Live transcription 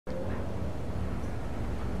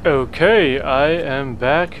Okay, I am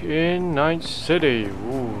back in Night City.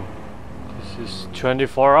 Ooh, this is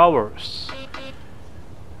 24 hours.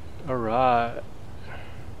 Alright.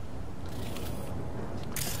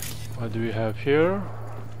 What do we have here?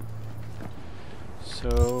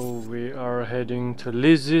 So we are heading to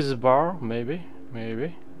Lizzie's bar, maybe.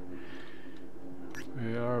 Where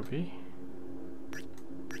are we?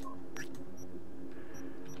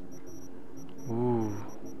 Ooh.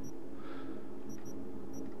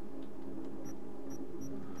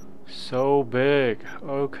 So big.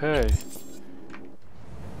 Okay.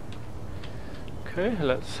 Okay,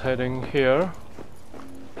 let's heading here.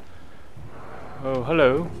 Oh,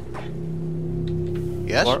 hello.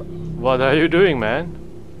 Yes? What are you doing, man?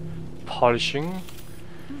 Polishing.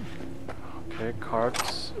 Okay,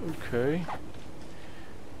 cards. Okay.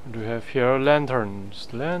 What do we have here? Lanterns.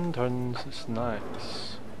 Lanterns is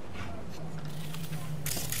nice.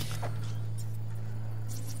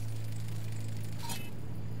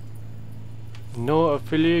 No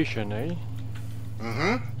affiliation, eh?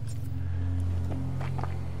 Mm-hmm.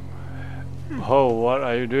 Oh, what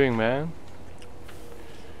are you doing, man?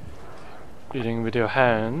 Eating with your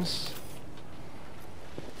hands.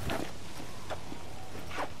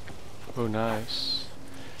 Oh, nice.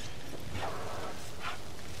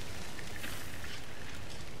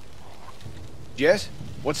 Yes?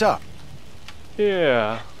 What's up?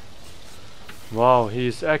 Yeah. Wow,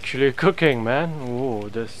 he's actually cooking, man. Ooh,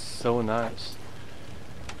 that's so nice.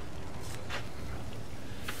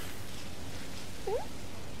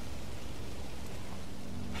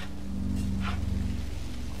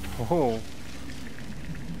 Oh.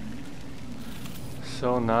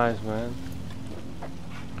 So nice, man.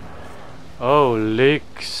 Oh,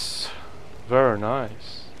 leeks. Very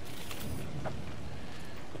nice.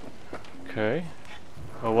 Okay.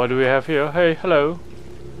 Oh, what do we have here? Hey, hello.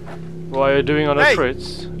 What are you doing on the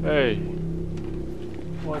streets? Hey.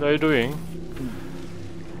 What are you doing?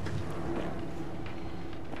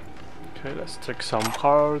 Okay, let's take some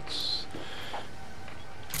cards.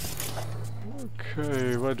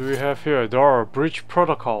 Okay, what do we have here? Door, breach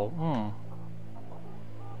protocol.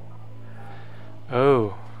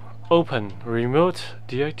 Oh, open, remote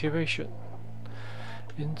deactivation.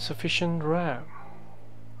 Insufficient RAM.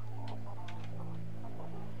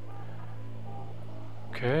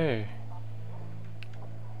 Okay.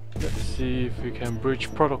 Let's see if we can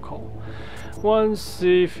breach protocol.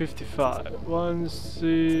 1C55.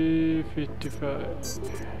 1C55.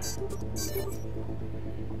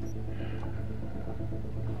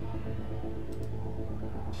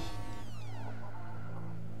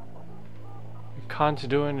 Can't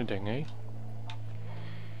do anything, eh?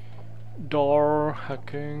 Door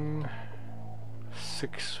hacking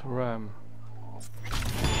 6 RAM.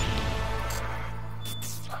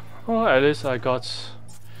 Well, at least I got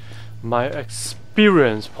my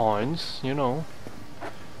experience points, you know.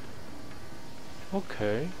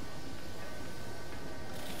 Okay.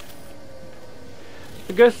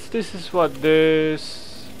 I guess this is what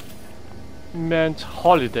this meant,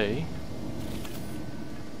 holiday.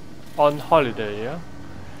 On holiday, yeah?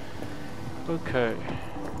 Okay.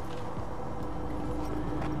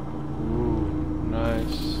 Ooh,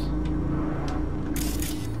 nice.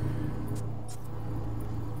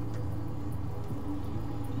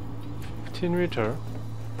 Meter.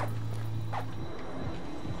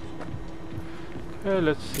 Okay,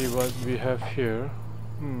 let's see what we have here.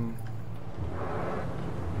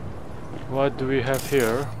 What do we have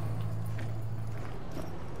here?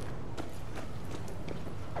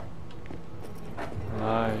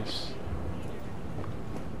 Nice.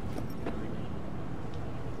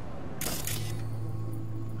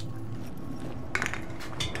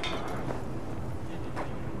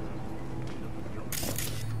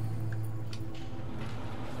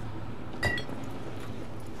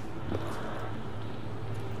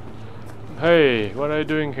 Hey, what are you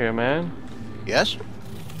doing here, man? Yes?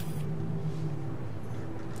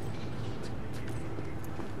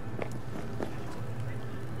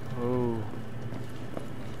 Oh.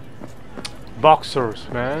 Boxers,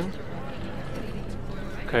 man.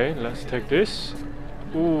 Okay, let's take this.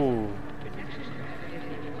 Ooh.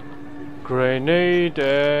 Grenade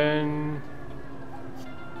and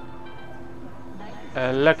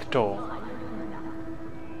Electro.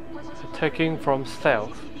 Attacking from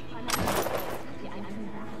stealth.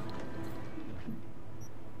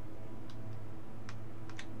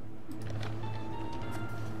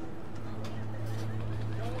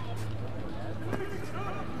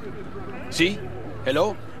 See?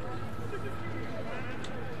 Hello?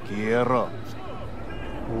 Quiero.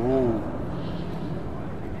 Ooh.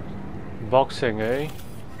 Boxing, eh?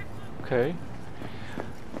 Okay.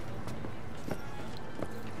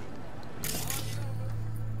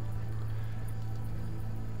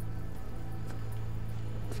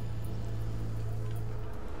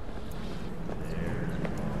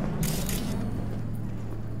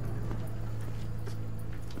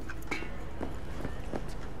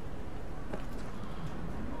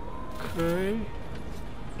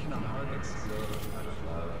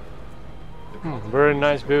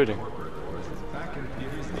 nice building.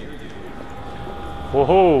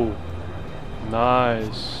 Whoa!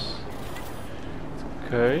 Nice.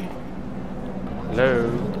 Okay.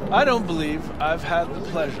 Hello. I don't believe I've had the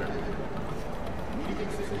pleasure.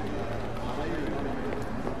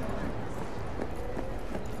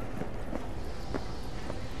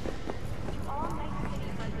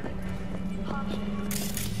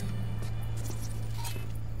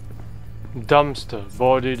 Dumpster,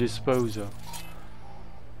 body disposal.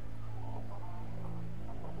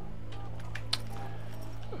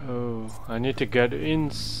 Oh, I need to get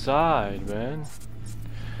inside, man.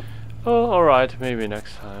 Oh, alright, maybe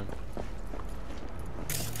next time.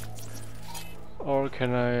 Or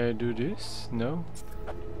can I do this? No?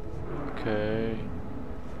 Okay.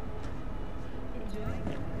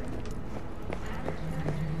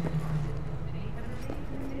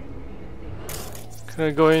 Can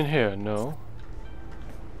I go in here? No.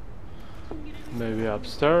 Maybe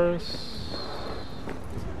upstairs.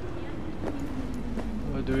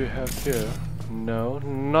 What do we have here? No,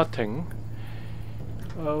 nothing.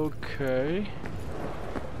 Okay.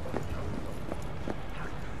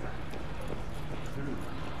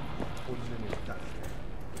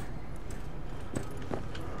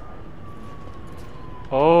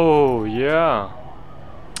 Oh, yeah.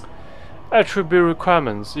 Attribute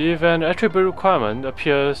requirements. If an attribute requirement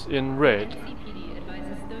appears in red.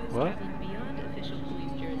 What?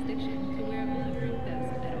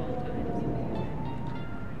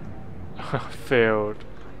 Failed.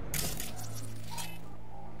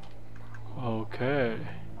 Okay.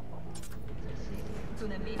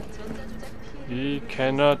 He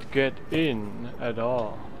cannot get in at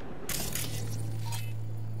all.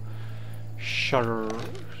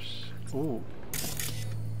 Shutters. Ooh.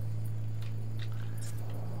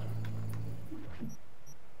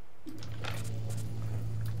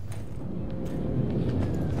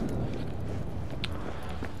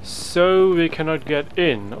 So we cannot get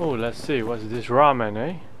in. Oh, let's see. What's this ramen,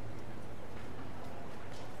 eh?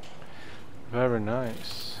 Very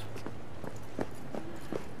nice.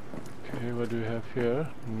 Okay, what do we have here?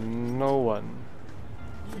 No one.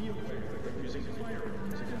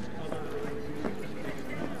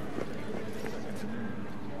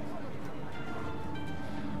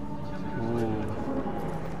 Ooh.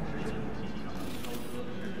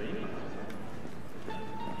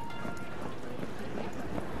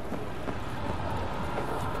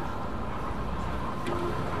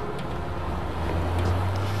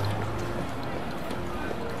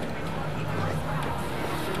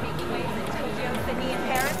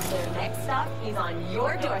 Is on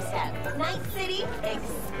your doorstep. Night City,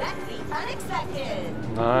 expect the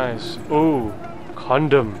unexpected. Nice. Oh,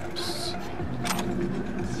 condoms.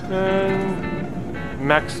 And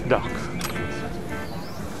Max Duck.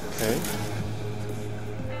 Okay.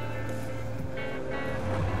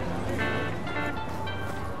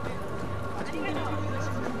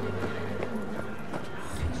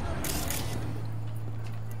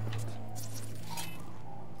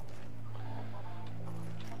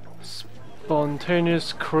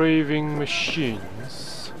 Spontaneous craving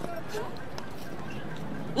machines.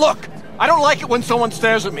 Look! I don't like it when someone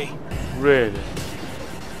stares at me. Really?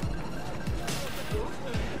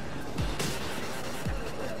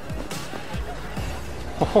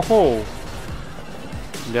 Oh,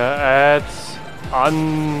 that's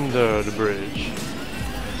under the bridge.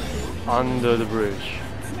 Under the bridge.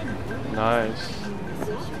 Nice.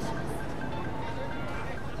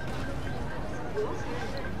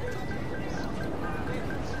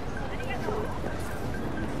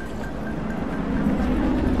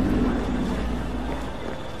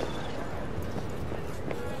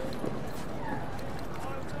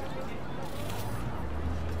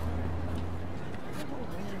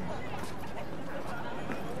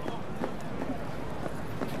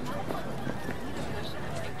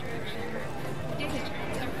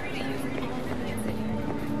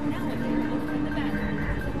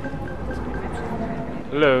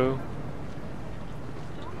 Hello.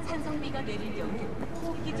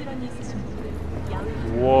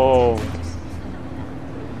 Whoa.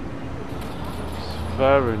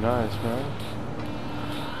 Very nice, man.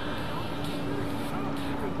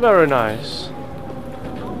 Very nice.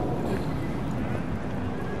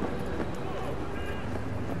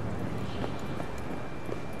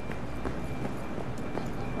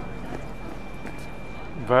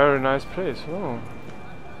 Very nice place. Oh.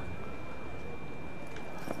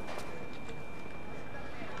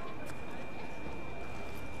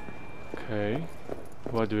 Okay,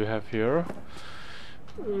 what do we have here?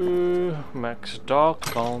 Max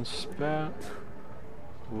Dock, bounce back.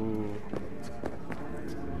 Ooh.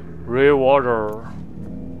 Real water.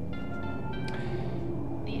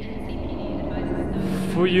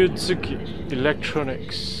 Fuyutsuki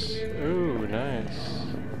Electronics. Oh, nice.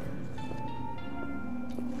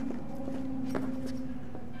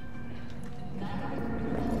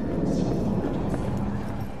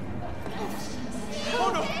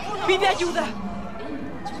 ¡Pide ayuda!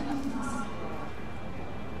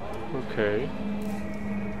 Okay.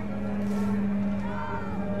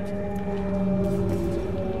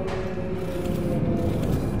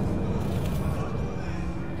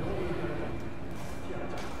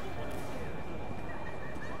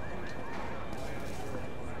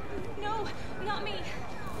 No, not me.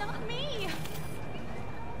 Not me.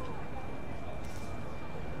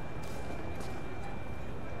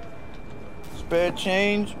 Spare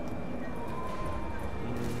change?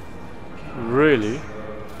 Really?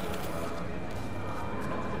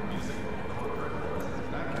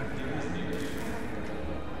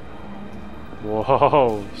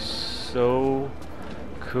 Whoa, so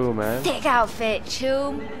cool, man. Sick outfit,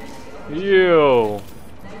 Choom. Yo.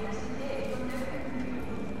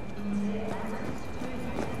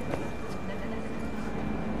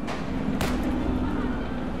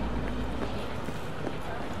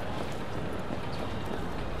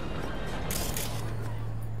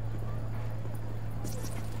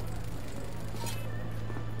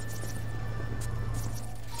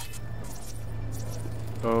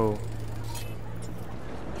 Oh.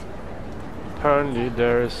 Apparently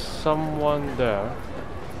there is someone there.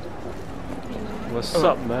 What's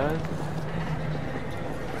up, man?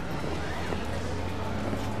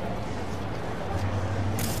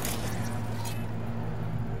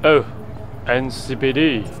 Oh,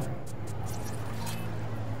 NCPD.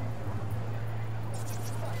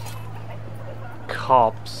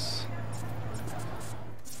 Cops.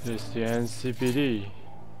 This is the NCPD.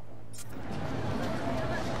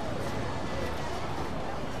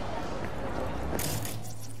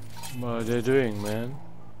 What are they doing, man?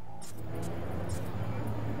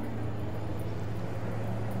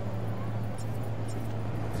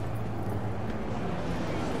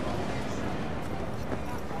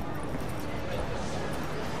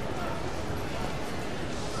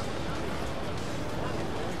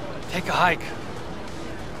 Take a hike.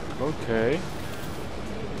 Okay.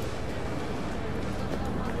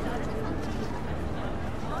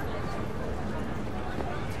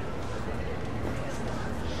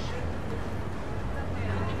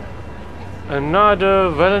 Another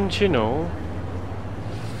Valentino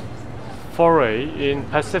foray in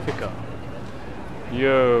Pacifica.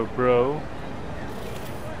 Yo, bro.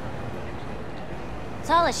 It's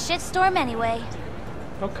all a shitstorm anyway.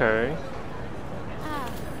 Okay.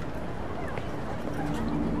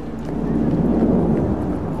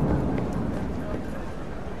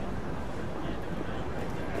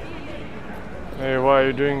 Hey, what are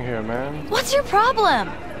you doing here, man? What's your problem?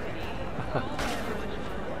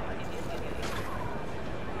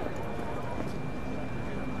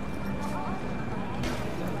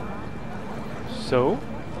 So?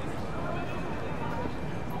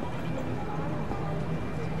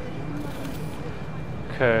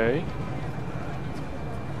 Okay.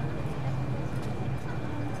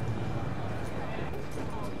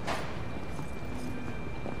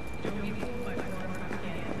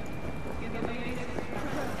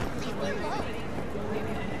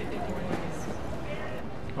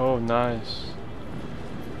 Oh, nice.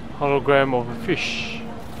 Hologram of a fish.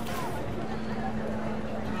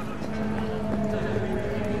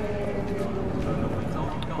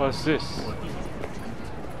 What's this?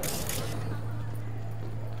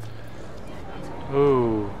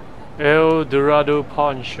 Oh, El Dorado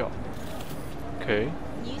Pawn Shop. Okay.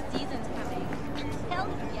 New season's coming. Hell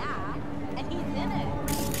yeah. And he's in it.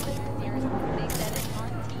 Seriously, they said it on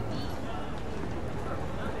TV.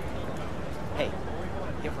 Hey,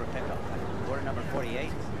 here for a pickup. Order number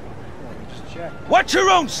 48. Just check. Watch your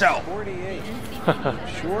own self! 48.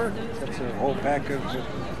 Sure? That's a whole pack of...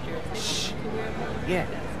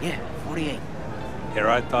 Yeah, 48. Here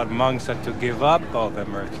I thought monks had to give up all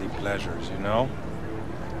them earthly pleasures, you know?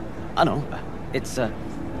 I know. It's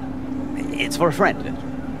for a friend.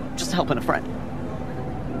 Just helping a friend.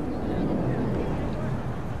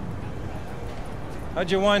 How'd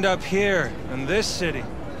you wind up here, in this city?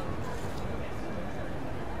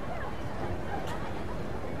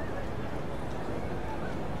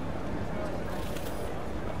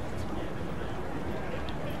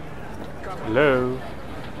 Hello.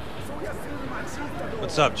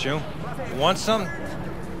 What's up, Chew? You want some?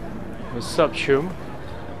 What's up, Chum?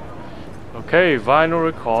 Okay, vinyl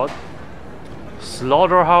record.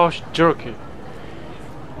 Slaughterhouse Jerky.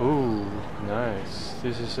 Ooh, nice.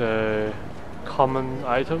 This is a common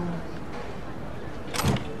item.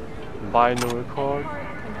 Vinyl record.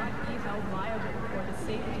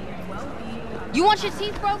 You want your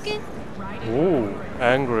teeth broken? Ooh,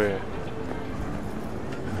 angry.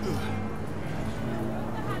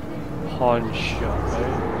 Punch,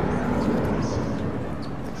 okay.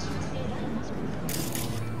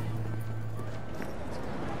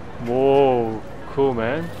 Whoa, cool,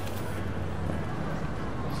 man.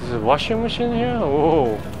 Is this a washing machine here?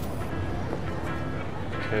 Whoa.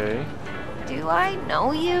 Okay. Do I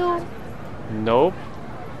know you? Nope.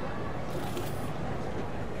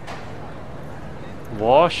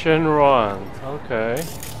 Wash and run. Okay.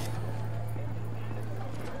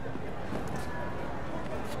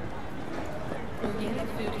 Organic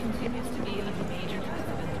food continues to be a major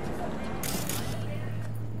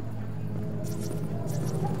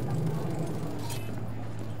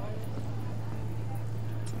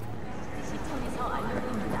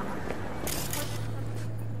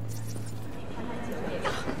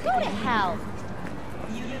Go to hell.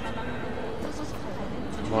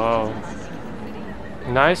 Wow.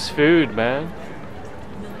 Nice food, man.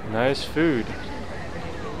 Nice food.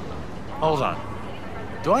 Hold on.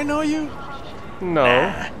 Do I know you? No.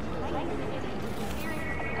 Nah.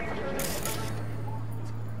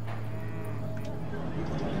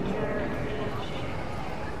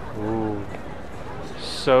 Ooh.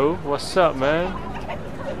 So, what's up, man?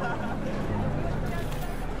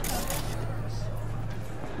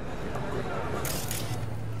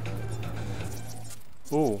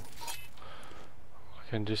 Ooh. I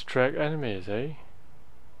can distract enemies, eh?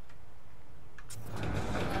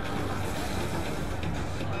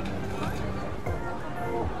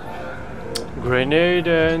 Grenade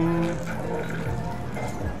and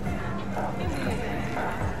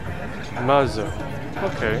muzzle.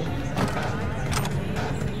 Okay.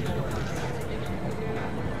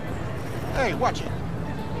 Hey, watch it.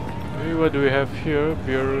 Okay, what do we have here?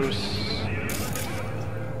 Beers.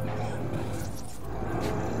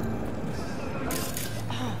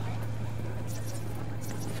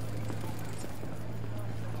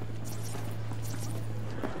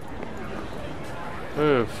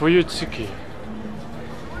 Oh, Fuyutsuki.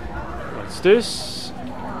 What's this?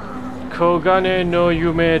 Kogane no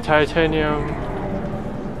Yume Titanium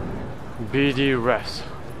BD Rest.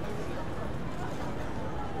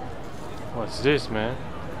 What's this, man?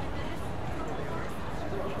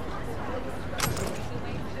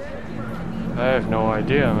 I have no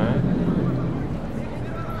idea, man.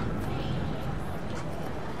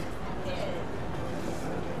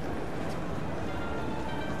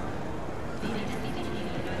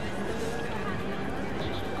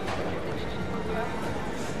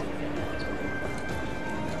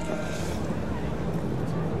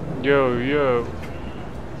 Yo, yo.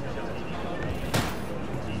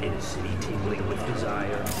 In a city tingling with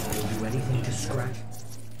desire, will do anything to scratch.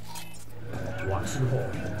 Watson Hall.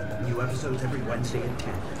 New episodes every Wednesday at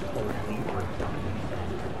 10. Only on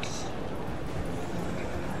Deluxe.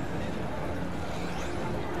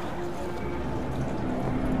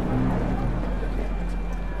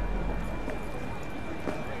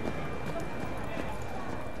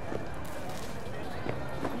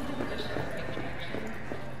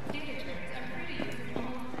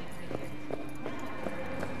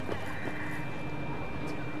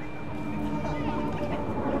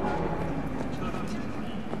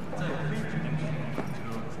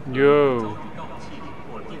 Yo.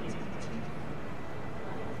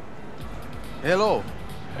 Hello.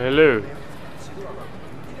 Hello.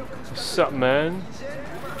 What's up, man?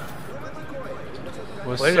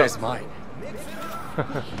 What's Where up? is mine?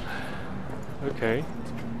 Okay.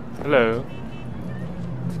 Hello.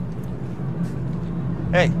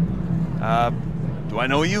 Hey. Do I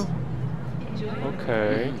know you?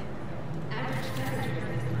 Okay.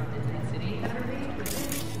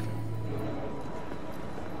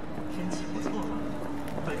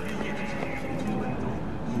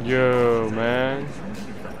 Yo, man.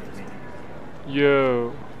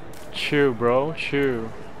 Yo. Chill, bro. Chill.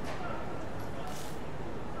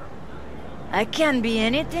 I can be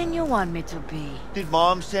anything you want me to be. Did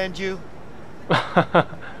Mom send you?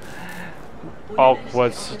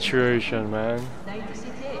 Awkward situation, man.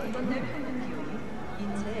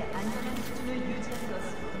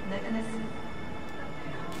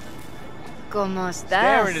 ¿Cómo estás?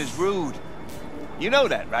 Staring is rude. You know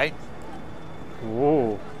that, right?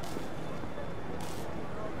 Whoa.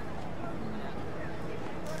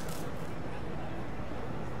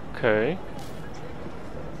 Okay.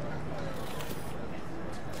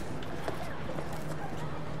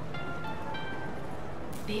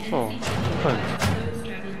 Oh, fun.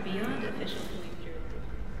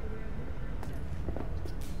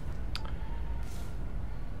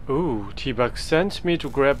 Ooh, T-Bug sent me to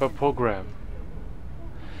grab a program.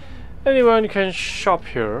 Anyone can shop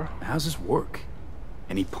here. How's this work?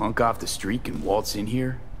 Any punk off the street can waltz in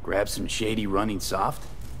here, grab some shady running soft?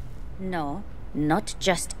 No, not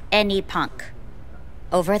just any punk.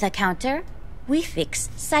 Over the counter, we fix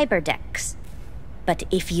cyberdecks. But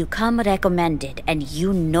if you come recommended and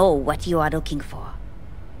you know what you are looking for,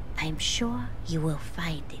 I'm sure you will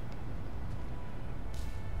find it.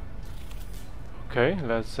 Okay,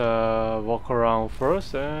 let's walk around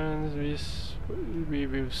first and we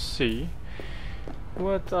will see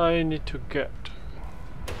what I need to get.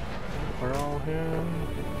 Around here.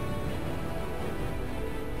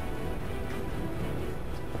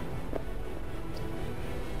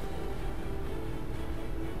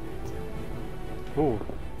 Ooh,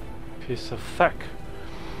 piece of tech.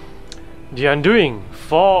 The Undoing,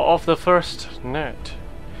 fall of the first net.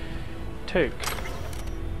 Take.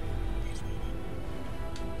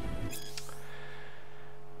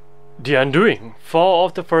 The Undoing, fall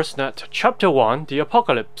of the first net. Chapter 1, The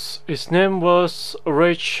Apocalypse. His name was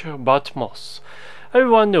Rich Batmos.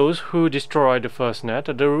 Everyone knows who destroyed the first net.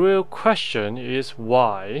 The real question is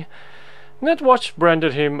why. Netwatch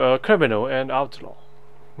branded him a criminal and outlaw.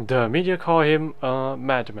 The media call him a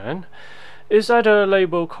madman. Is either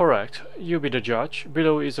label correct? You be the judge.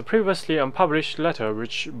 Below is a previously unpublished letter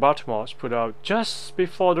which Batmos put out just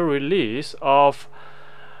before the release of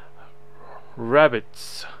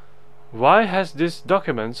Rabbits. Why has this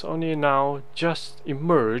document only now just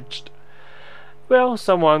emerged? Well,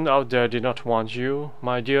 someone out there did not want you,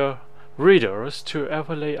 my dear readers, to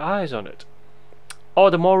ever lay eyes on it.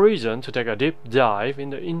 All the more reason to take a deep dive in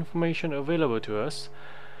the information available to us.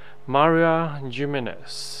 Maria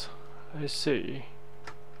Jimenez. I see.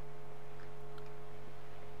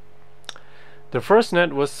 The first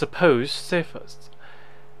net was supposed safest.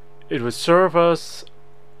 It would serve as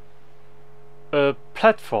a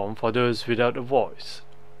platform for those without a voice.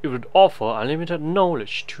 It would offer unlimited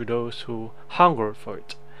knowledge to those who hungered for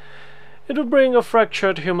it. It would bring a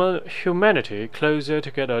fractured humanity closer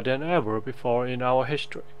together than ever before in our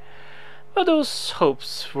history. But those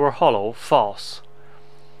hopes were hollow, false.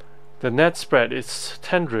 The net spread its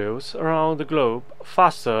tendrils around the globe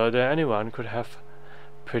faster than anyone could have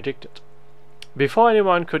predicted. Before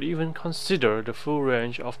anyone could even consider the full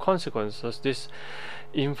range of consequences, this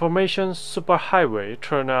information superhighway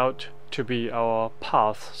turned out to be our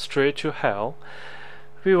path straight to hell.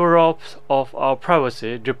 We were robbed of our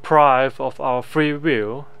privacy, deprived of our free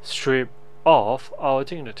will, stripped of our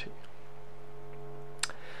dignity.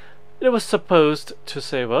 It was supposed to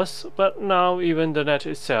save us, but now even the net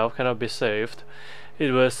itself cannot be saved.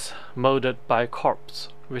 It was molded by corpse,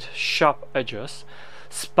 with sharp edges,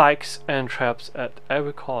 spikes and traps at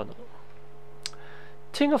every corner.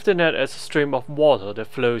 Think of the net as a stream of water that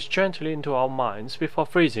flows gently into our minds before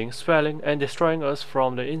freezing, swelling, and destroying us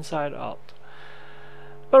from the inside out.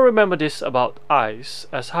 But remember this about ice: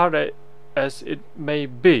 as hard as it may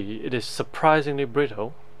be, it is surprisingly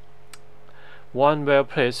brittle. One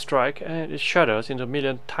well-placed strike and it shatters into a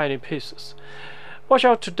million tiny pieces. Watch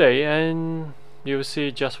out today and you'll see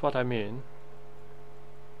just what I mean.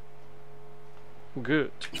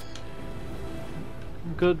 Good.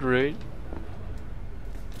 Good read.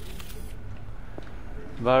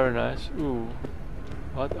 Very nice. Ooh.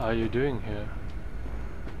 What are you doing here?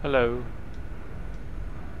 Hello.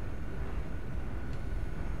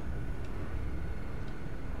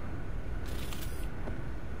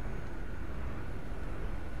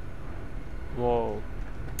 Whoa.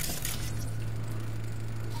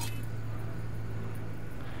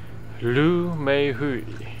 Lu Mei Hui.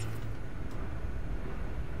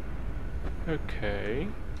 Okay.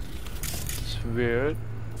 It's weird.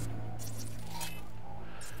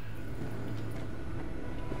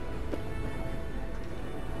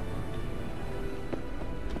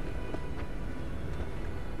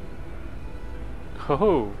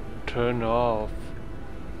 Oh, turn off.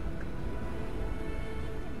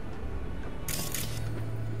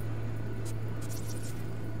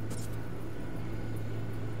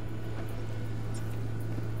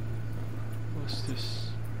 What's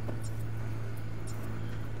this?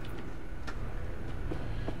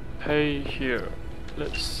 Pay here.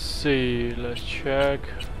 Let's see. Let's check.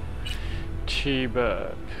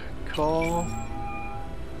 T-bag. Call.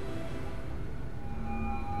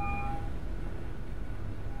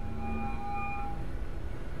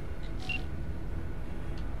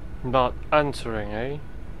 Not answering, eh?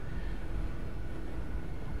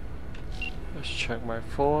 Let's check my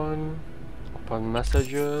phone. Open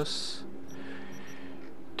messages.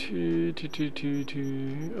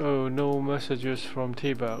 Oh, no messages from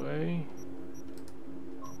T-Bag, eh?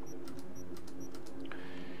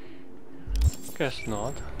 Guess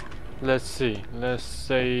not. let's see. Let's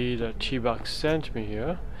say that T-Bug sent me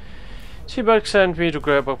here. T-Bug sent me to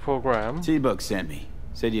grab a program. T-Bug sent me.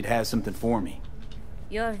 Said you'd have something for me.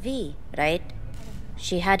 You're V, right?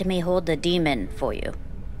 She had me hold the demon for you.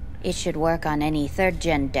 It should work on any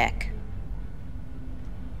 3rd-gen deck.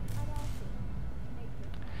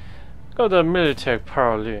 Got a Militech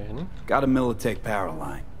power line. Got a Militech power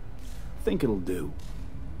line. Think it'll do.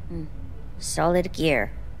 Solid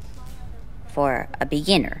gear. For a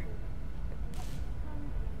beginner.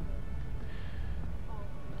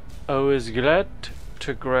 Always glad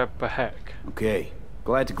to grab a hack. Okay.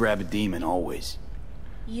 Glad to grab a demon, always.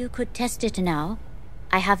 You could test it now.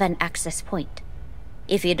 I have an access point.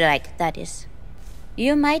 If you'd like, that is.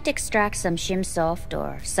 You might extract some shimsoft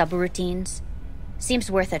or subroutines.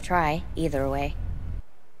 Seems worth a try, either way.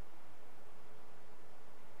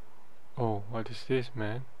 Oh, what is this,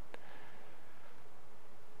 man?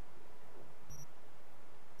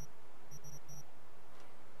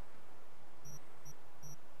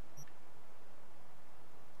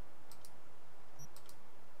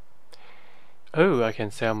 Oh, I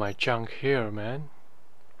can sell my junk here, man.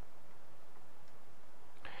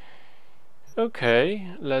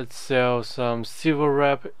 Okay, let's sell some silver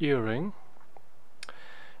wrap earring.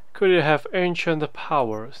 Could it have ancient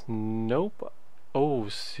powers? Nope. Oh,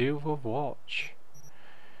 silver watch.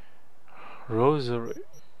 Rosary.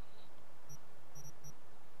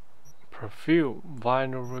 Perfume.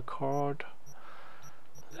 Vinyl record.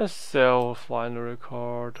 Let's sell vinyl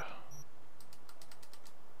record.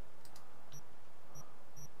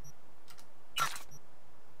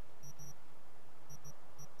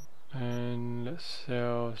 And let's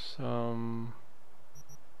sell some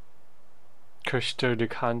crystal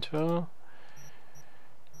decanter.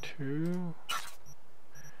 2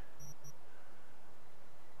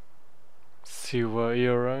 silver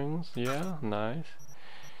earrings, yeah, nice.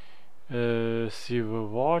 Silver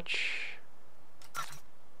watch.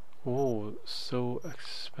 Oh, so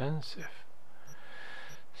expensive.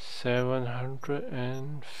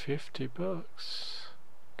 750 bucks.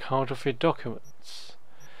 Counterfeit documents.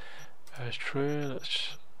 Ashtray,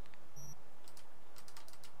 let's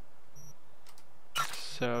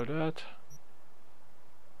sell that.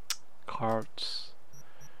 Cards.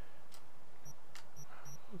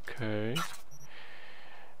 Okay.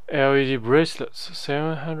 LED bracelets,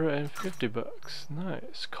 750 bucks.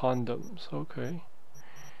 Nice. Condoms, okay.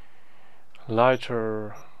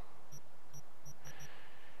 Lighter.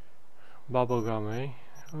 Bubblegum, eh?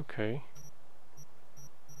 Okay.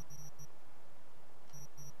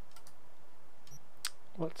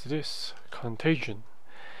 What's this? Contagion.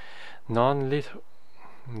 Non-lethal.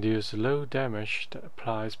 Deals low damage that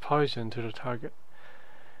applies poison to the target.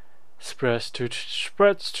 Spreads to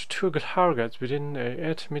 2 targets within a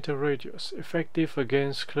 8-meter radius. Effective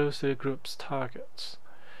against closely grouped targets.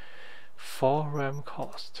 4 RAM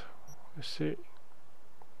cost. Let's see.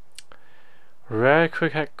 Rare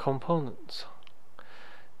quick hack components.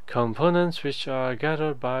 Components which are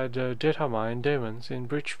gathered by the data mine daemons in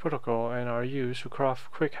Breach Protocol and are used to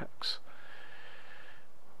craft quick hacks.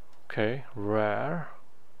 Okay, rare.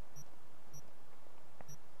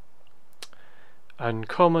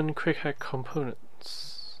 Uncommon quick hack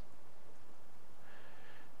components.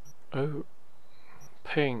 Oh,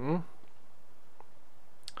 ping.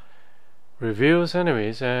 Reveals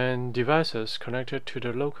enemies and devices connected to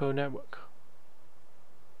the local network.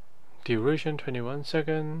 Duration 21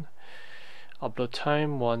 seconds. Upload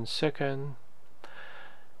time 1 second.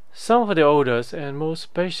 Some of the oldest and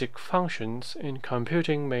most basic functions in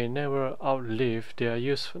computing may never outlive their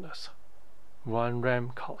usefulness. 1 RAM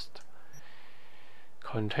cost.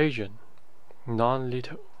 Contagion.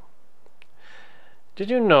 Non-lethal. Did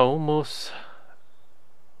you know most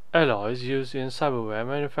alloys used in cyberware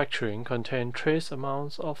manufacturing contain trace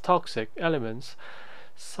amounts of toxic elements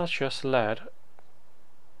such as lead,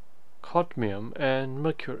 cadmium, and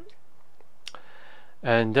mercury,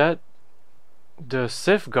 and that the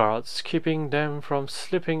safeguards keeping them from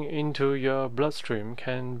slipping into your bloodstream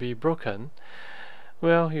can be broken?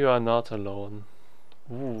 Well, you are not alone.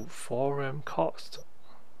 Ooh, 4 RAM cost.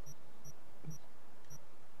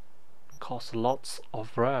 Costs lots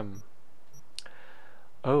of RAM.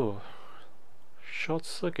 Oh, short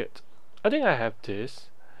circuit. I think I have this.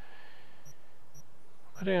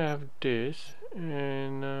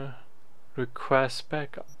 And request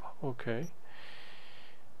backup. Okay.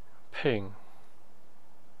 Ping.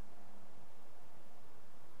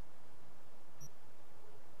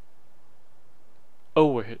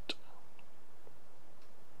 Overhit.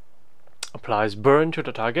 Applies burn to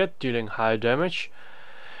the target, dealing high damage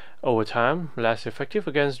over time, less effective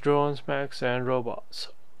against drones, mechs, and robots.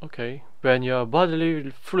 Okay, when your bodily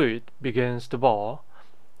fluid begins to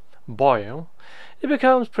boil, it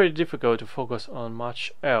becomes pretty difficult to focus on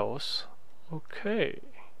much else. Okay,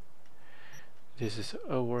 this is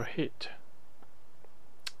overheat.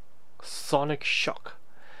 Sonic shock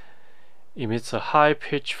emits a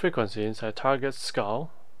high-pitched frequency inside target's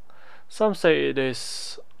skull. Some say it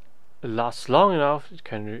lasts long enough, it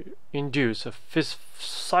can induce a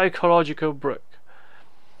psychological break.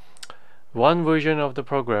 One version of the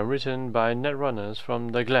program written by netrunners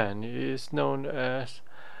from the Glen is known as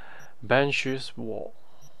Banshee's War.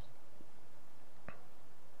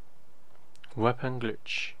 Weapon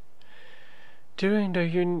glitch. During the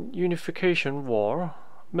Unification War,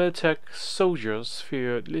 Militech soldiers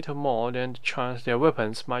feared little more than the chance their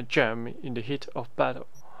weapons might jam in the heat of battle.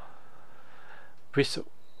 Whistle.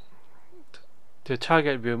 The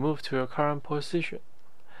target will move to your current position.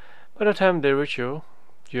 By the time they reach you,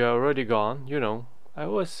 you are already gone. You know, I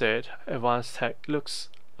always said advanced tech looks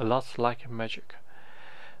a lot like magic.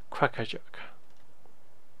 Crackerjack.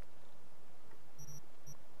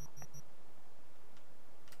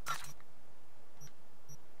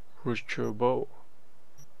 Ritual bow.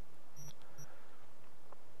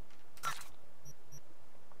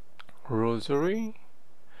 Rosary.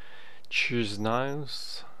 Cheese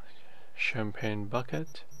knives. Champagne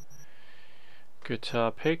bucket.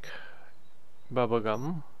 Guitar pick.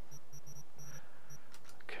 Bubblegum.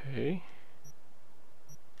 Okay.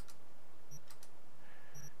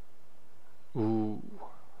 Ooh.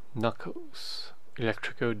 Knuckles.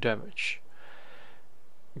 Electrical damage.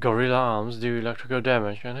 Gorilla arms do electrical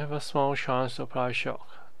damage and have a small chance to apply shock.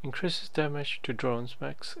 Increases damage to drones,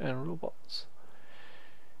 mechs, and robots.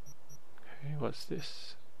 Okay, what's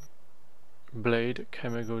this? Blade,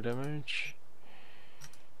 chemical damage.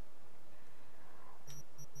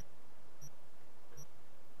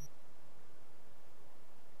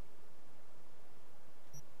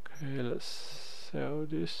 Okay, let's sell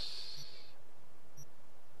this.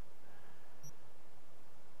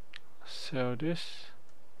 Sell this.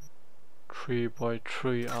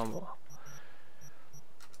 3x3 armor.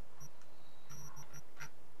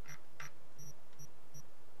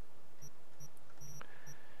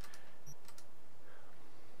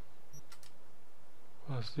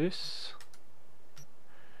 What's this?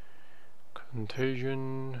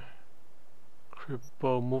 Contagion,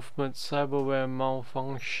 cripple movement, cyberware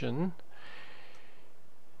malfunction.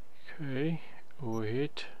 Okay,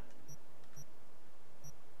 overheat.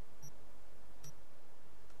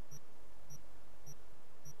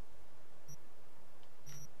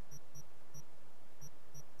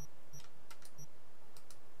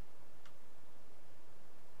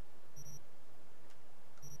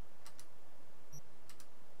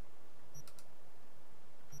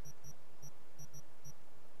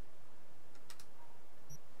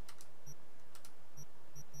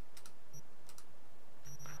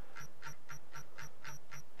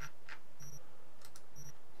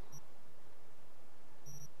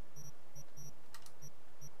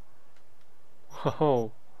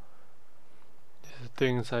 Oh, these are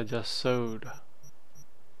things I just sold.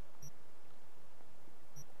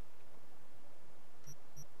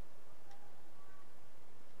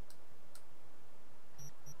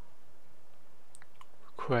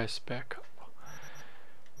 Request backup.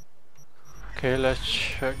 Okay, let's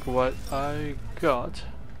check what I got.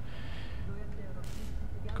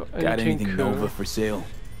 Got anything cool? Nova for sale?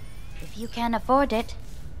 If you can afford it,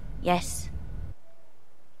 yes.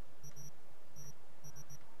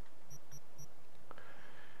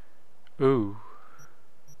 Ooh.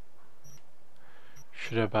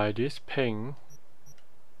 Should I buy this ping?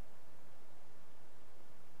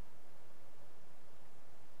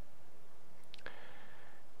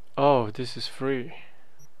 Oh, this is free.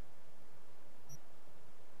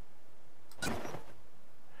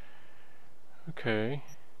 Okay.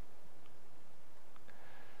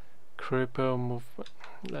 Cripple movement.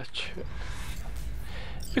 Let's check.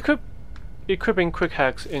 Equipping quick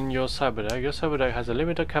hacks in your Cyberdeck. Your Cyberdeck has a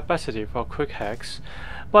limited capacity for quick hacks,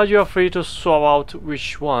 but you are free to swap out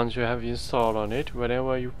which ones you have installed on it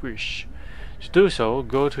whenever you wish. To do so,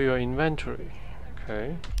 go to your inventory.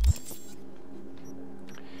 Okay.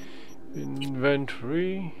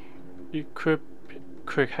 Inventory. Equip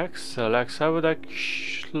quick hacks. Select Cyberdeck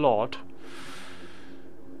slot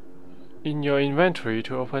in your inventory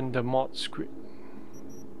to open the mod screen.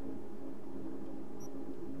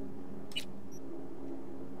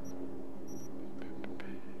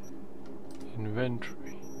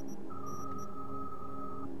 Inventory.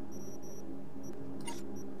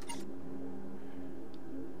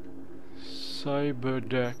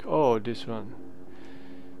 Cyberdeck. Oh, this one.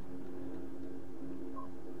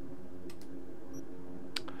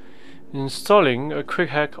 Installing a quick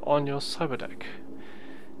hack on your Cyberdeck.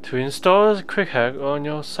 To install a quick hack on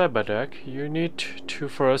your Cyberdeck, you need to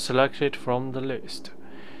first select it from the list.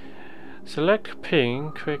 Select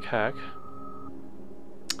Ping Quick Hack.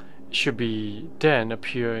 It should be then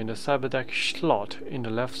appear in the Cyberdeck slot in the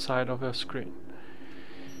left side of your screen.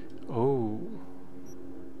 Oh,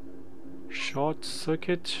 short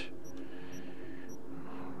circuit,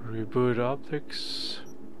 reboot optics,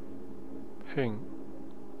 ping.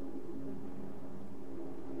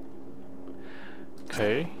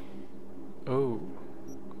 Okay. Oh,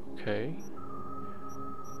 okay.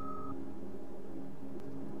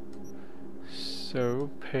 So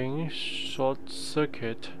ping short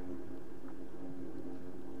circuit.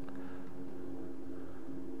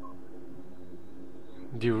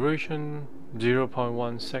 Duration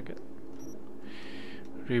 0.1 second.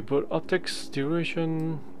 Reboot optics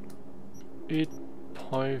duration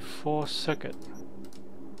 8.4 second.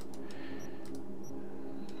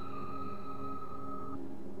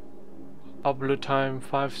 Upload time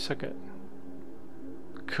 5 second.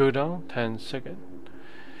 Cooldown 10 second.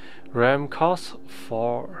 RAM cost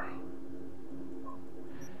 4.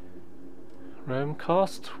 RAM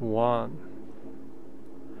cost 1.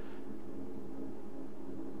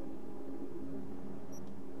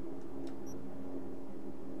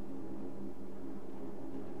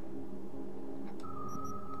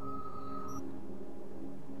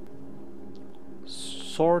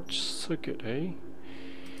 Short circuit, eh?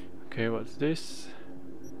 Okay, what's this?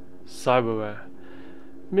 Cyberware.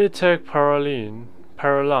 Mid-tech Paraline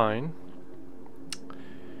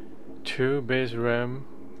 2 base RAM,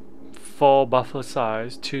 4 buffer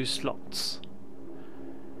size, 2 slots.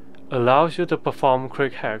 Allows you to perform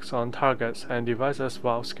quick hacks on targets and devices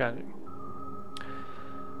while scanning.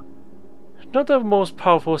 Not the most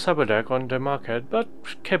powerful cyberdeck on the market, but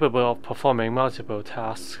capable of performing multiple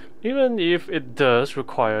tasks, even if it does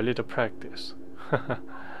require a little practice.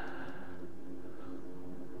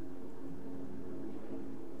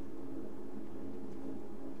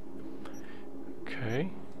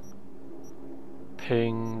 Okay.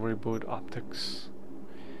 Ping reboot optics.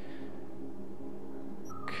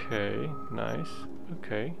 Okay, nice.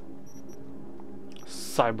 Okay.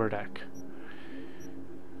 Cyberdeck.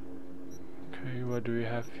 Okay, what do we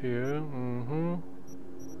have here?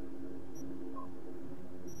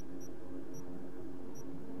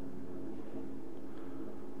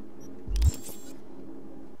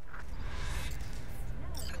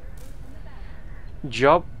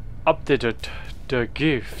 Job updated the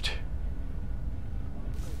gift.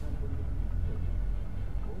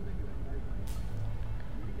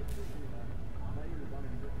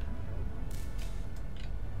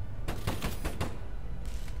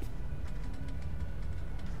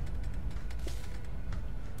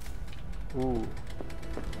 Ooh.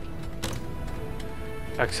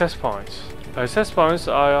 Access points. Access points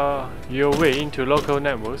are your way into local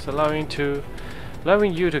networks, allowing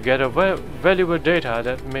you to gather valuable data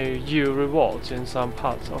that may yield rewards in some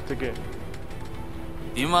parts of the game.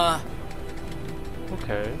 Ima.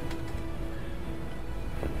 Okay.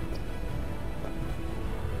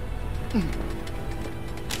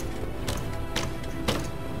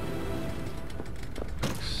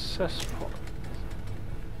 Access point.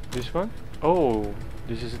 This one? Oh,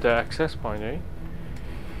 this is the access point, eh?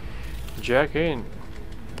 Jack in.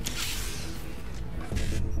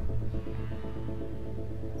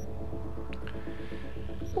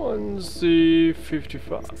 One C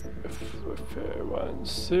 55. One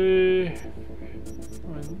C.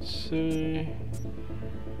 One C.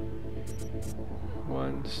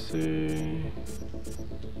 One C.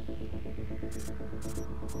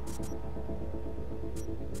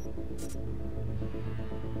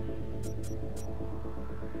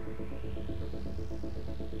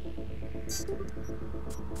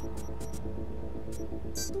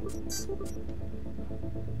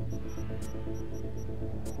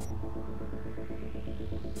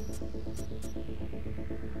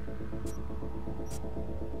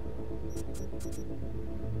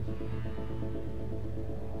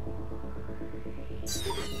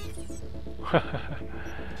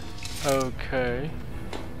 Okay.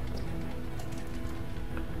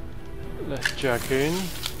 Let's jack in.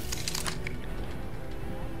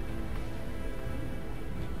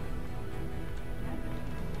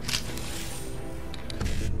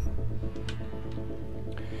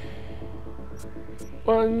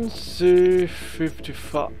 One C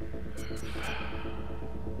 55.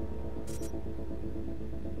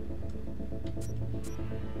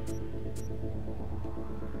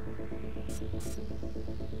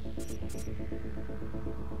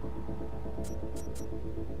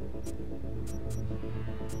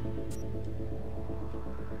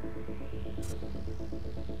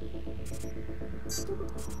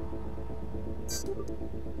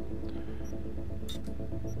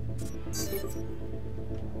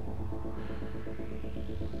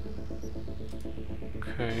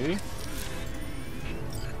 Okay.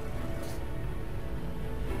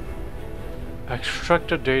 Extract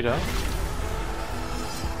the data.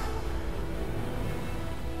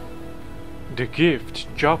 The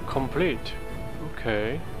gift. Job complete.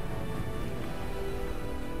 Okay.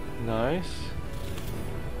 Nice.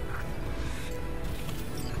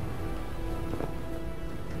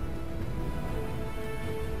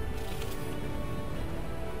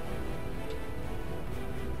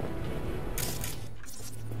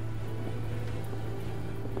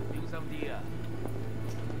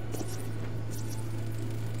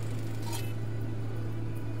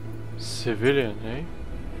 Civilian, eh?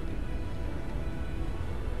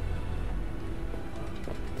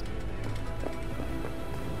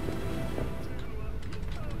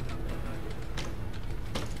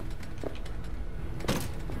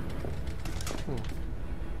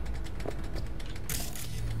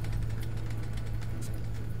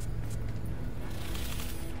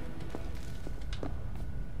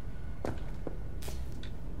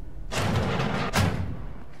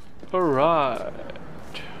 Alright.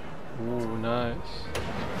 Ooh, nice.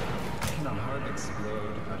 Can a heart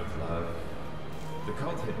explode out of love? The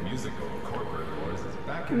cult hit musical corporate wars is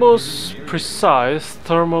back in Most precise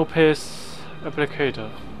thermal paste applicator.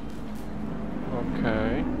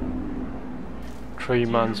 Okay. 3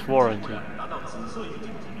 months warranty.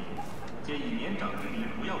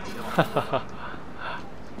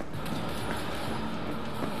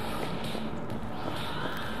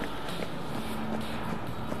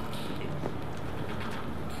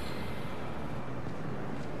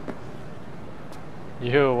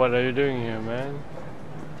 Yo, what are you doing here, man?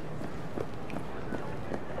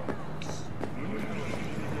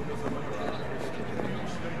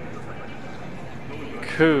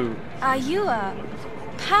 Cool. Are you a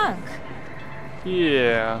punk?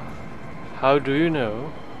 Yeah. How do you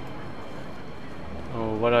know?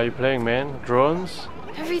 Oh, what are you playing, man? Drones?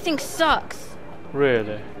 Everything sucks.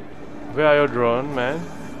 Really? Where are your drone, man?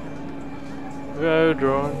 Where are your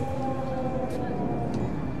drone?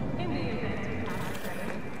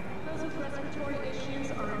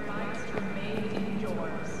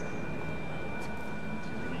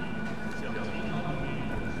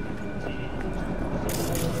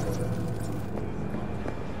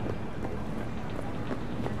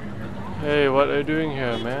 Hey, what are you doing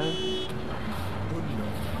here, man?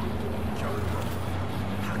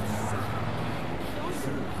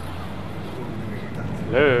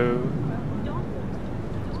 Hello?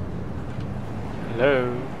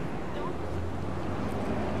 Hello?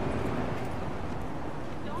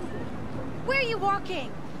 Where are you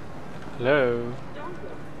walking? Hello?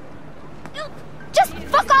 Just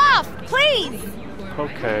fuck off, please!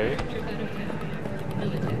 Okay.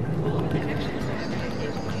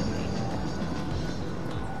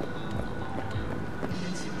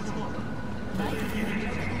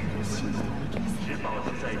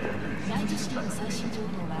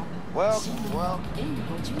 Well.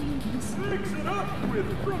 Mix it up with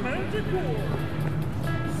romantic war.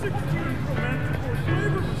 16 romantic war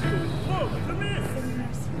flavors. Love to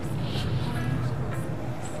miss.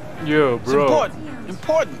 Yo, bro. It's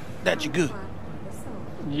important that you're good.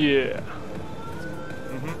 Yeah.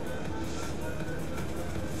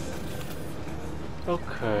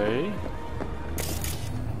 Okay.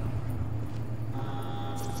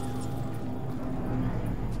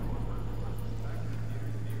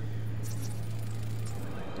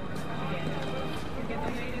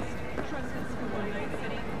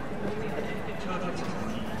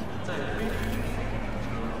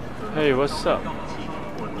 Hey, what's up?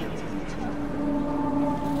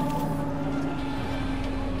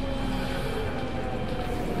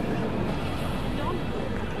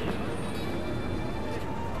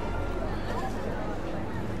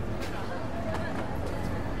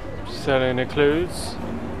 Selling the clothes?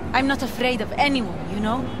 I'm not afraid of anyone, you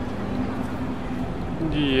know?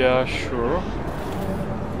 Yeah, sure.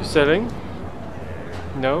 You selling?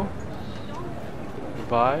 No?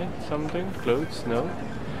 Buy something? Clothes? No?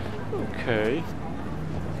 Okay.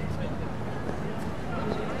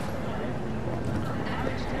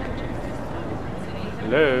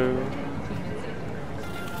 Hello?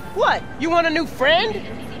 What? You want a new friend?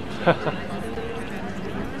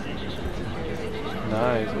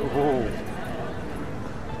 Nice. Oh.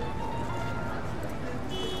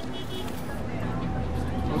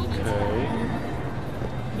 Okay.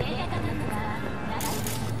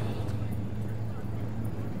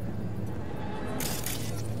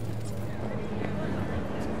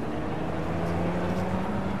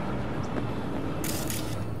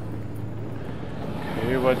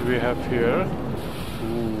 what do we have here?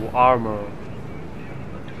 Ooh, armor.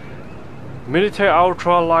 Military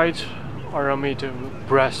ultralight aramido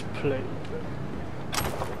breastplate.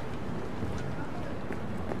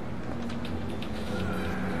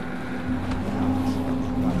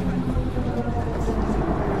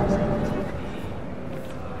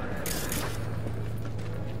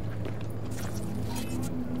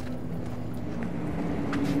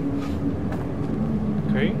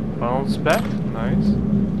 Okay, bounce back, nice.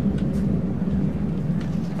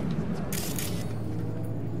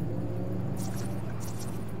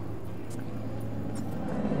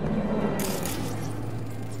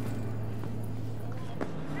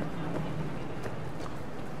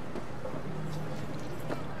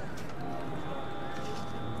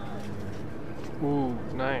 Ooh,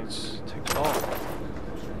 nice. Take it off.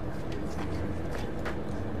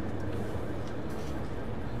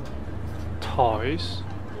 Toys.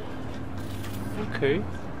 Okay.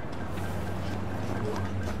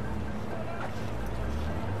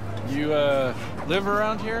 You, live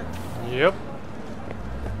around here? Yep.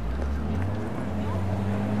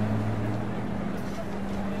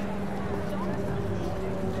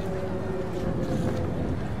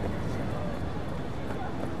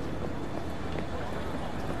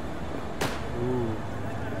 Ooh.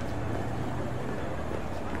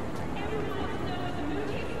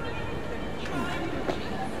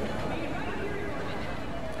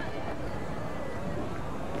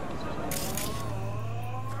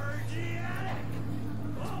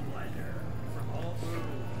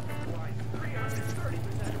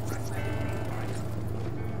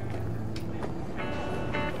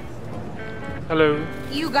 Hello.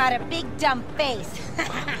 You got a big dumb face.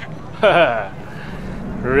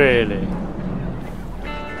 Really?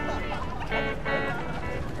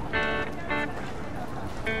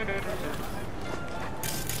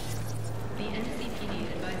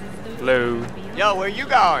 Hello. Yo, where you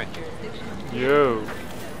going? Yo.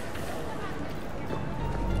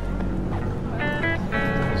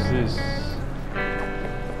 What's this?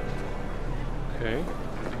 Okay.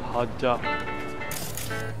 Hot dog.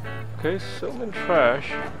 Okay, so many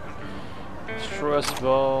trash. Stress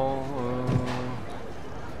ball,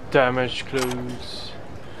 damaged clothes,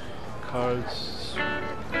 cards.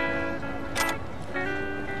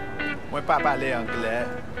 Moi pas parler anglais.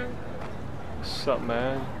 What's up,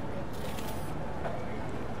 man?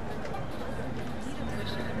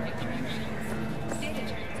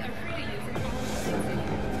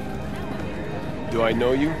 Do I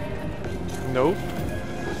know you? Nope.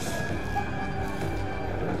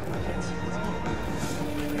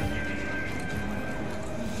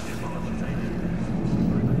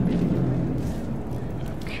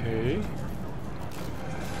 Okay.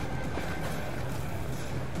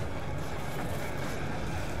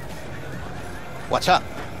 What's up?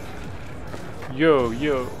 Yo,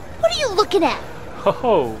 yo. What are you looking at? Ho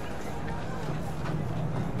ho.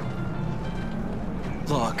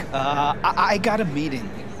 Look, I got a meeting.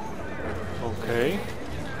 Okay.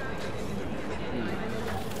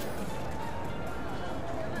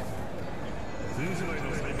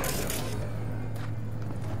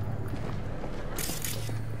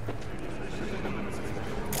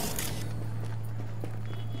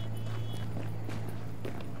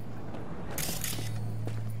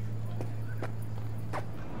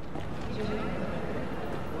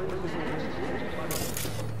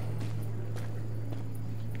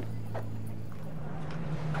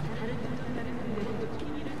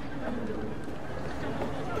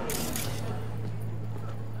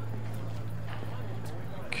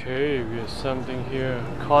 Okay, we have something here.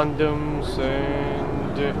 Condoms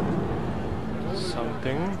and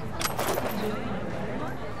something.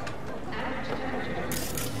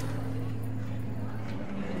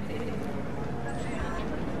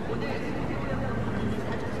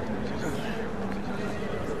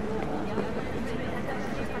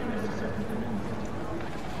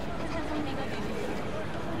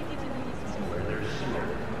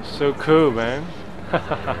 So cool, man.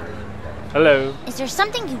 Hello. Is there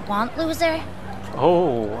something you want, loser?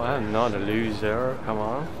 Oh, I'm not a loser. Come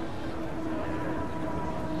on.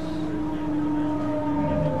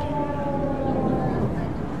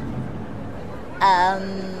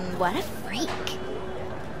 What a freak.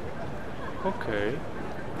 Okay.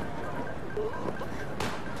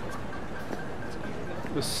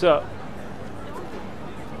 What's up?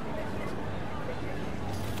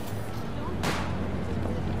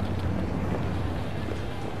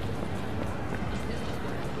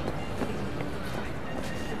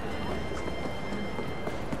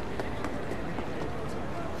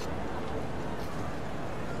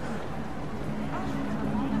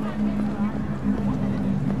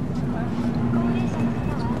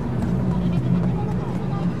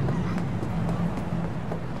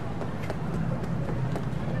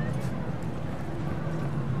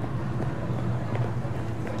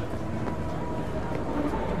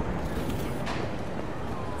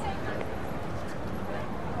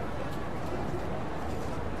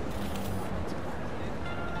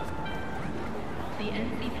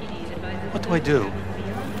 What do I do?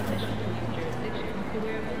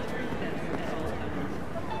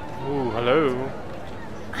 Ooh, hello.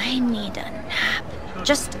 I need a nap.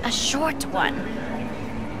 Just a short one.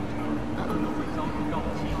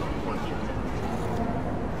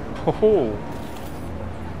 Oh.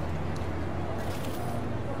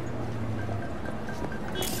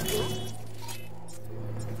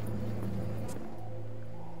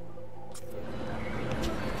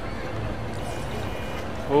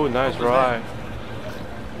 Oh, nice ride.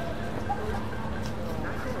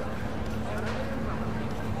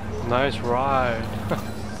 Nice ride.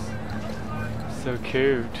 So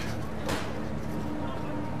cute.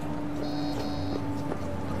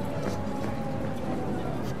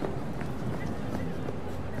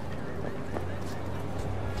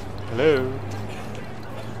 Hello.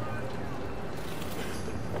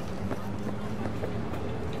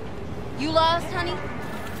 You lost, honey?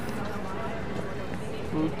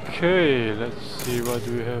 Okay, let's see what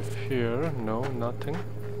we have here. No, nothing.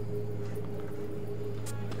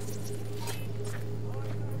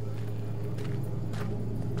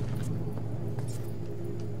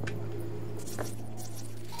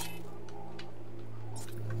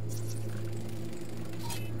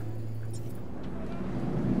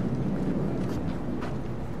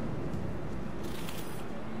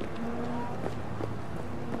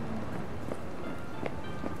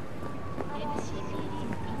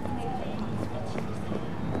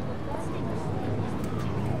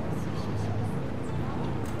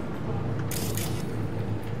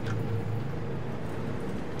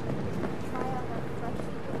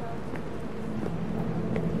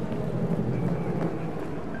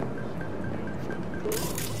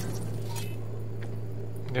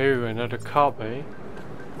 Oh, another copy.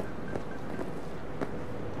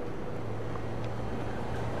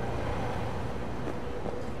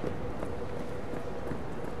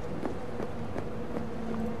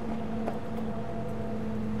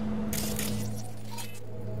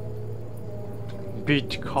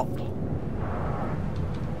 Beach cop.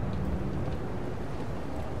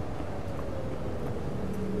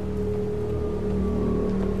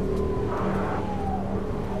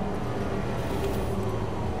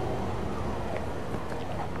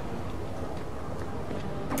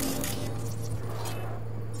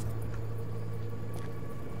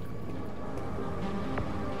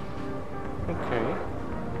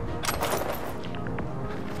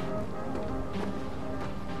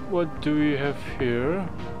 What do we have here?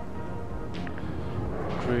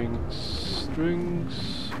 Drinks.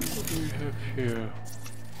 What do we have here?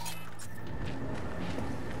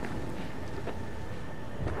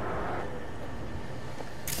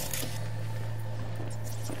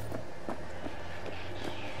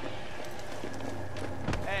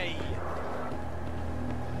 Hey.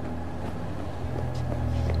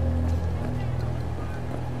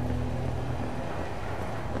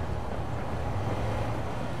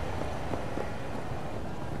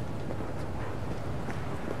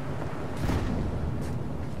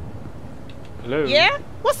 Hello? Yeah?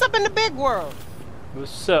 What's up in the big world?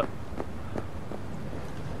 What's up?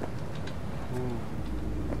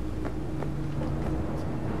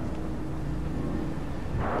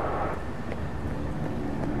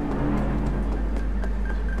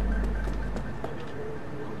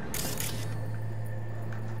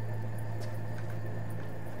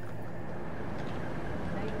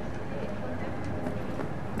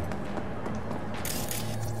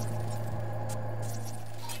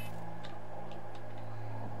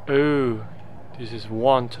 Oh, this is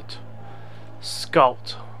wanted.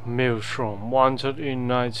 Scout Maelstrom, wanted in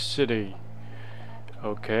Night City.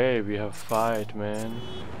 Okay, we have fight, man.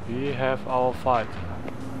 We have our fight.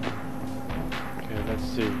 Okay, let's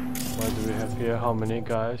see. What do we have here? How many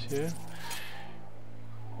guys here?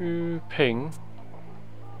 Ping.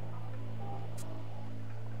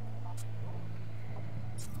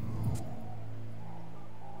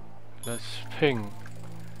 Let's ping.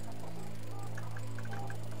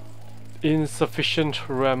 Insufficient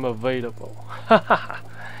RAM available.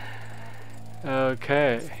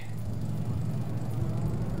 Okay.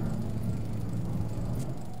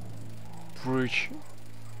 Breach.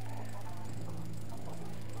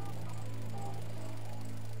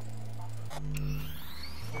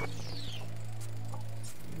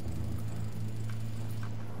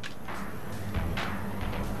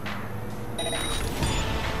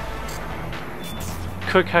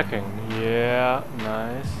 Quick hacking. Yeah,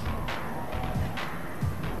 nice.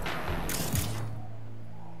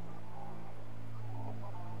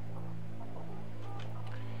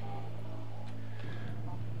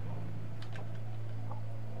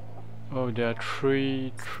 Oh, there are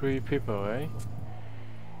three people, eh?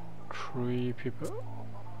 3 people.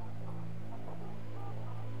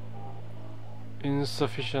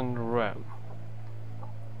 Insufficient RAM.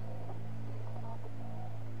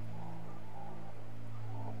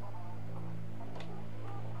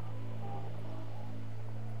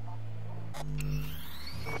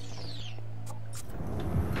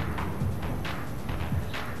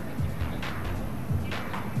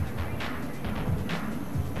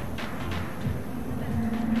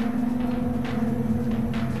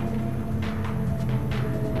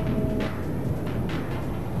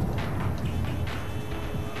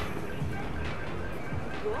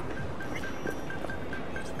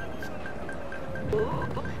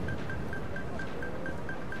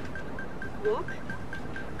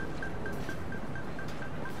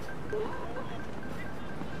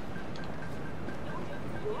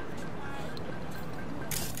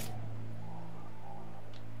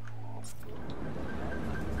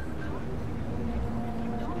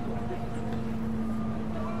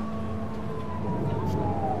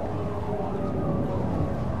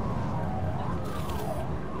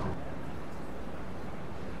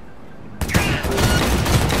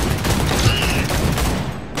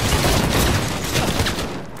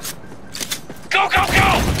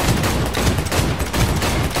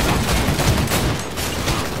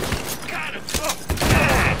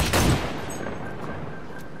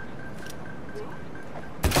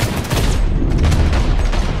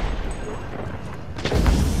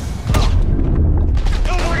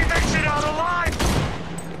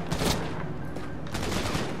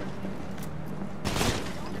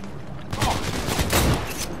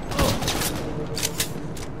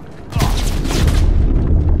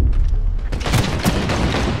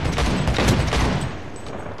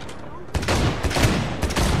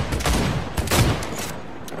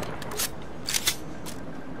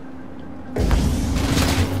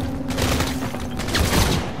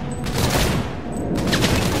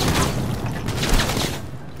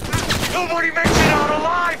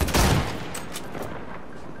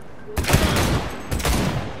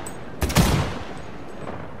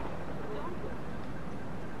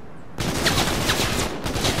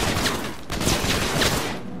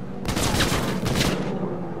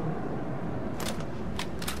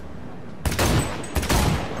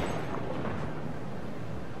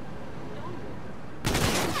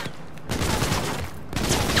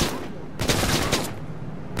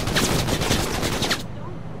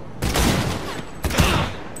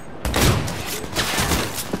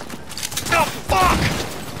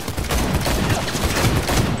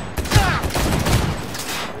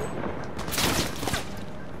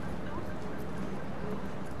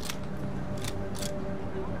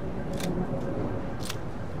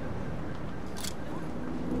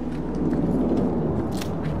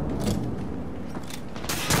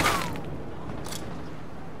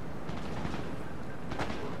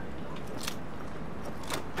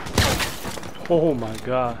 Oh my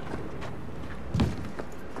god.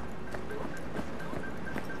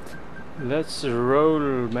 Let's roll,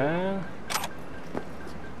 man.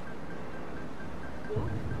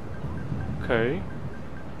 Okay.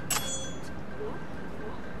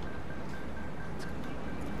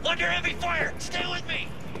 Under heavy fire! Stay with me!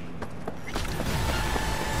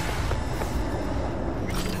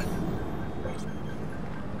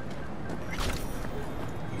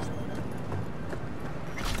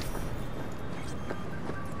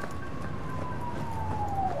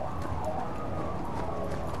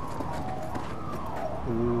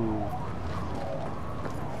 Ooh.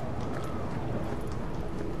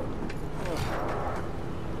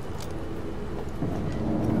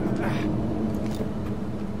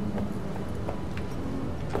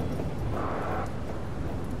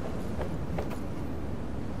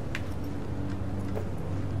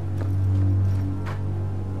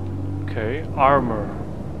 Okay, armor.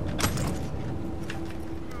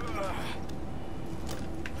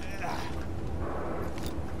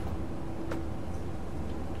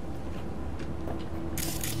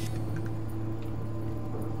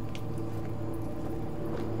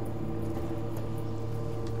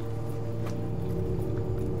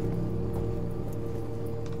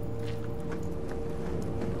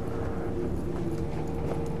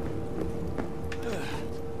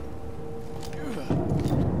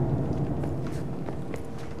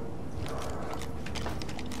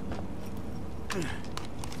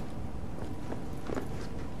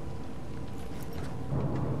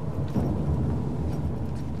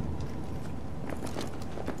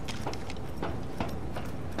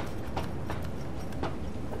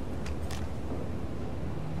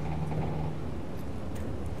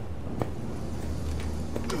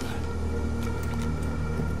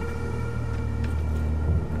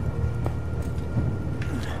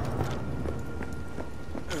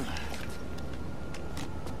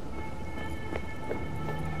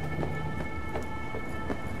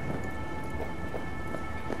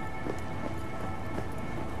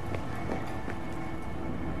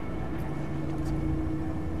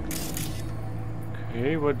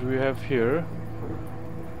 Okay, what do we have here?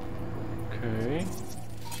 Okay.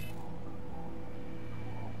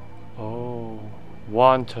 Oh,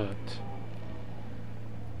 wanted.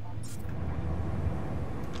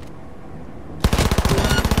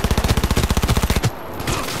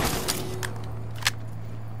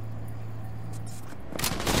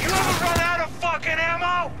 You ever run out of fucking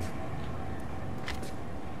ammo?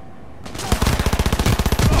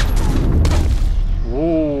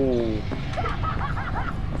 Whoa.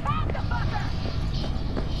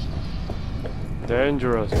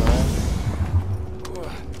 Dangerous, man.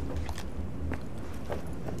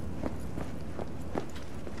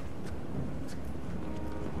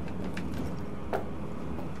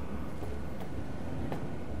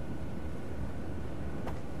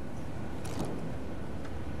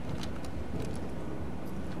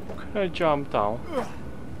 Can I jump down?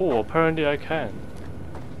 Oh, apparently I can.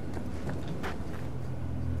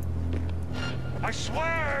 I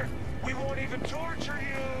swear, we won't even torture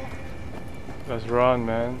you. Let's run,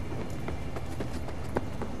 man.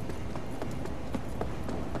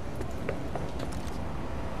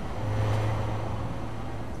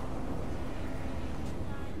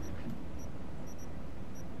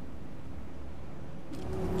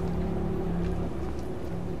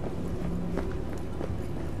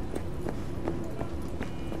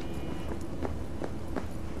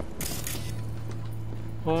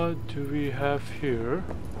 What do we have here?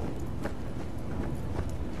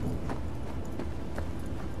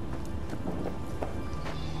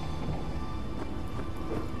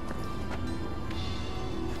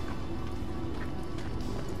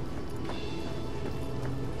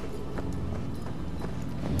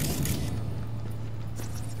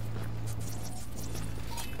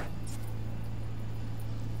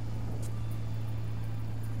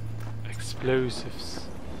 Explosives.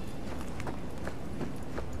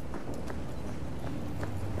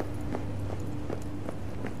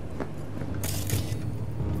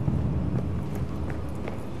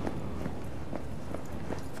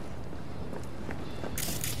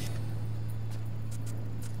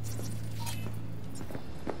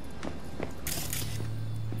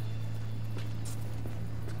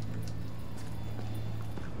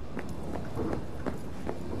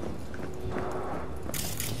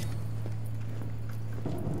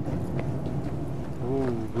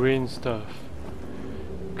 Green stuff.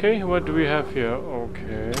 Okay, what do we have here?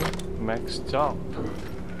 Okay, maxed up.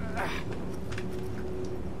 I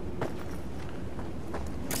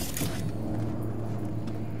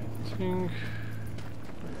think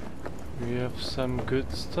we have some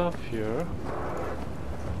good stuff here.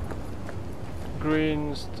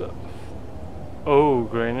 Green stuff. Oh,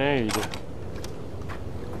 grenade.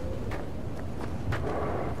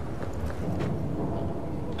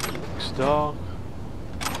 Dark.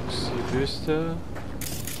 Booster.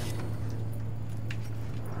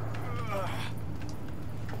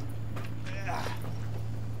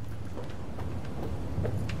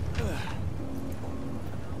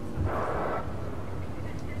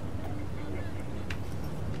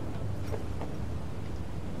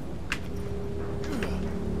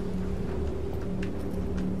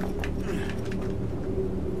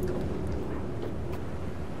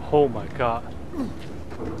 Oh my god.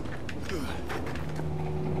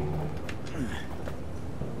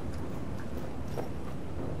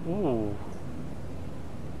 Ooh.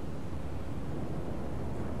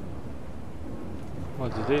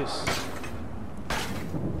 What's this?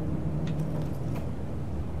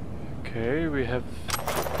 Okay, we have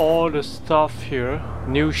all the stuff here.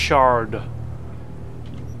 New shard.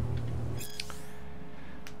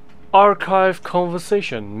 Archive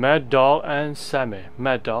conversation. Mad Dog and Sammy.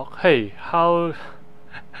 Mad Dog. Hey, how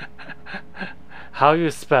you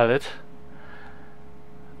spell it?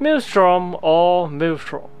 Maelstrom or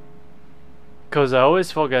Maelstrom? Cause I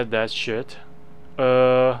always forget that shit.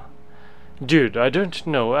 Dude, I don't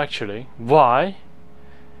know actually why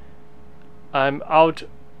I'm out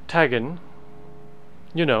tagging.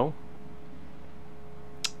 You know,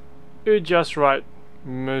 you just write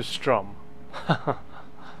Maelstrom.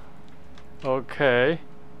 Okay.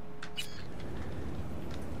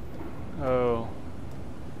 Oh,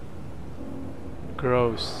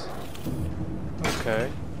 gross. Okay.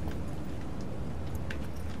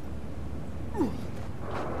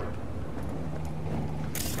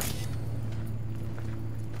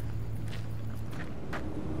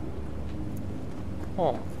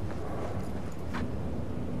 Oh.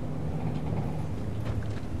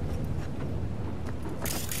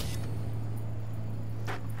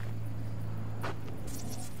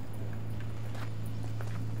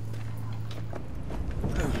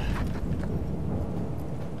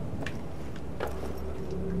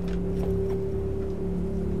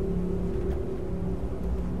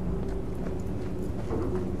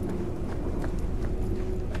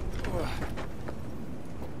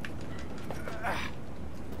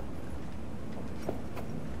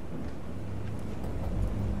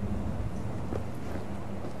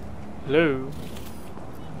 Hello.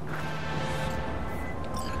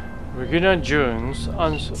 Regina Jones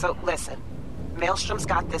answer. So listen, Maelstrom's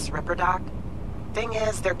got this Ripper doc. Thing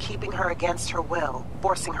is, they're keeping her against her will,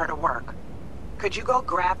 forcing her to work. Could you go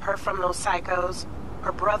grab her from those psychos?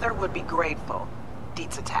 Her brother would be grateful.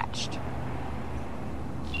 Deets attached.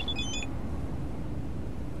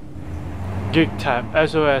 Gig tab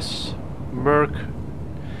SOS Merc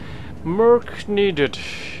needed.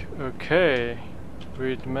 Okay,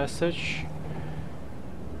 read message.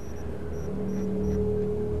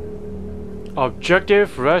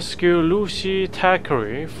 Objective: rescue Lucy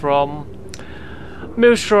Thackeray from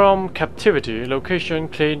Maelstrom captivity. Location: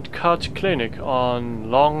 Clean Cut Clinic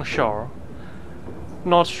on Longshore.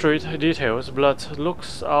 Not street details. Blood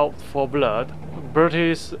looks out for blood.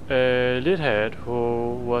 Bertie's a leadhead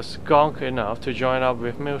who was gonk enough to join up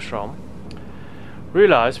with Maelstrom.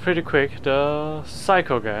 Realize pretty quick the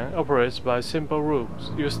Psycho Gang operates by simple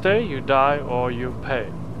rules. You stay, you die, or you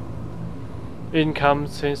pay. In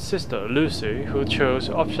comes his sister, Lucy, who chose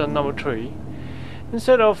option number 3.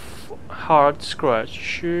 Instead of hard scratch,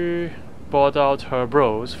 she bought out her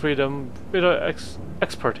bros freedom with her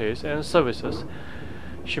expertise and services.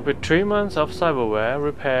 She put 3 months of cyberware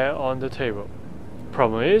repair on the table.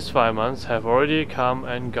 Problem is, 5 months have already come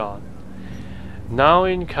and gone. Now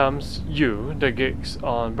in comes you, the gigs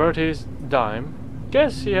on Bertie's dime.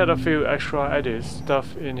 Guess he had a few extra ideas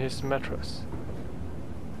stuffed in his mattress.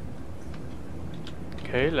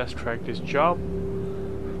 Okay, let's track this job.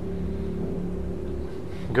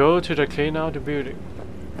 Go to the clean out the building.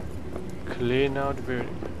 Clean out the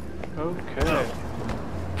building. Okay.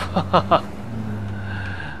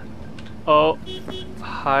 Oh,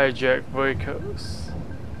 hijack vehicles.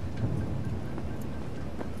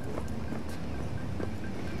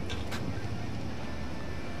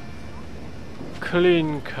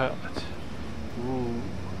 Clean cut. Ooh.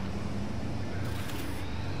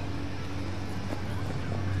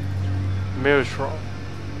 Maelstrom.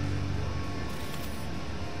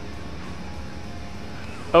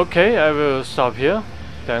 Okay, I will stop here.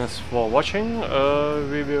 Thanks for watching.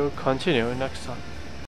 We will continue next time.